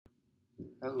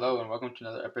Hello and welcome to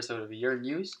another episode of Your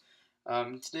News.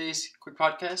 Today's quick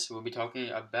podcast, we'll be talking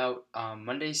about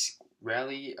Monday's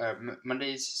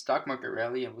stock market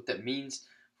rally and what that means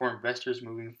for investors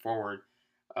moving forward.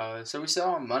 So we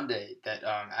saw on Monday that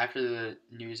after the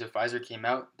news of Pfizer came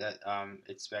out that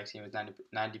its vaccine was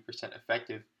 90%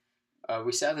 effective,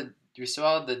 we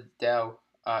saw the Dow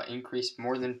increase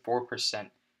more than 4%,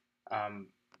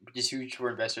 which is huge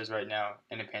for investors right now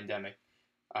in a pandemic.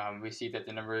 We see that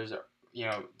the numbers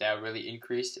that really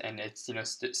increased, and it's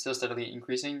still steadily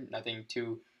increasing. Nothing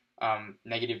too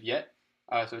negative yet.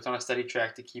 So it's on a steady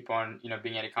track to keep on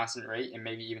being at a constant rate and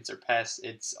maybe even surpass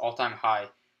its all-time high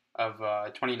of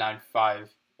 29.5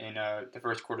 in the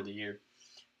first quarter of the year.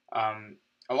 Um,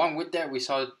 Along with that, we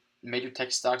saw major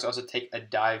tech stocks also take a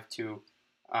dive to,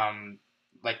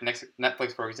 like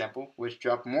Netflix, for example, which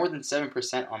dropped more than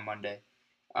 7% on Monday,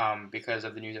 because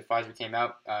of the news that Pfizer came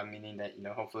out, meaning that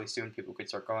hopefully soon people could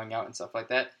start going out and stuff like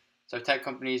that. So tech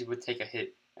companies would take a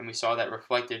hit, and we saw that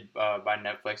reflected by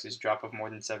Netflix's drop of more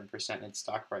than 7% in its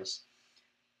stock price.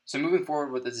 So moving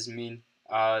forward, what does this mean?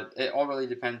 It all really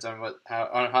depends on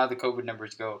how the COVID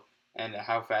numbers go and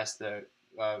how fast the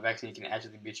vaccine can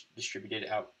actually be distributed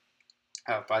out.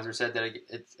 Pfizer said that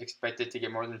it's expected to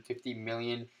get more than 50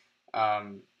 million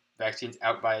um, vaccines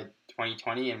out by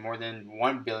 2020 and more than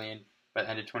 1 billion by the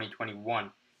end of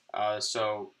 2021.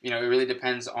 So it really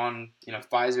depends on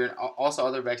Pfizer and also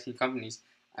other vaccine companies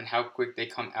on how quick they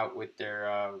come out with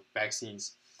their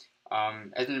vaccines.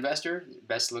 As an investor,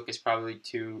 best look is probably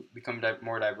to become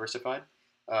more diversified.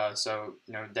 So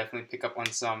definitely pick up on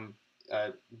some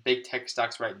big tech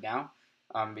stocks right now,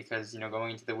 because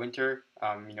going into the winter,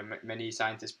 many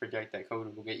scientists project that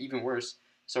COVID will get even worse.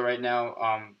 So right now,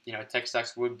 tech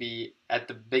stocks would be at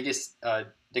the biggest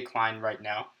decline right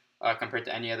now compared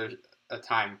to any other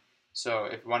time. So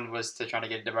if one was to try to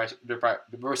get a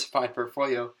diversified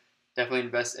portfolio, definitely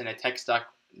invest in a tech stock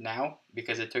now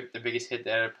because it took the biggest hit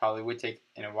that it probably would take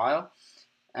in a while,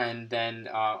 and then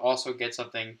also get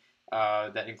something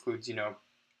that includes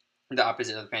the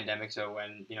opposite of the pandemic. So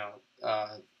when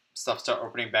stuff start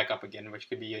opening back up again, which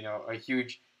could be a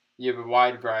huge, you have a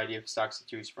wide variety of stocks to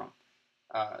choose from.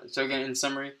 So again, in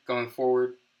summary, going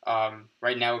forward,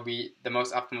 right now would be the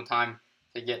most optimal time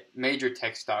to get major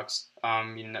tech stocks.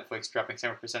 Netflix dropping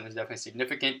 7% is definitely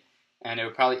significant, and it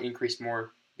would probably increase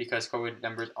more because COVID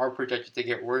numbers are projected to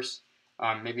get worse.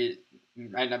 Maybe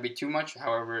it might not be too much,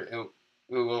 however, it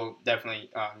will definitely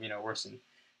worsen.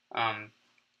 Um,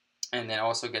 and then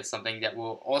also get something that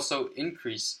will also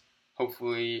increase.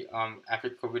 Hopefully, after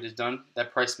COVID is done,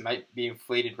 that price might be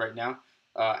inflated right now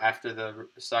after the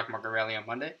stock market rally on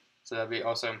Monday. So that'll be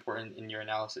also important in your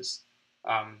analysis.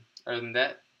 Other than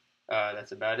that,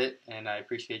 that's about it, and I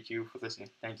appreciate you for listening.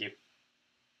 Thank you.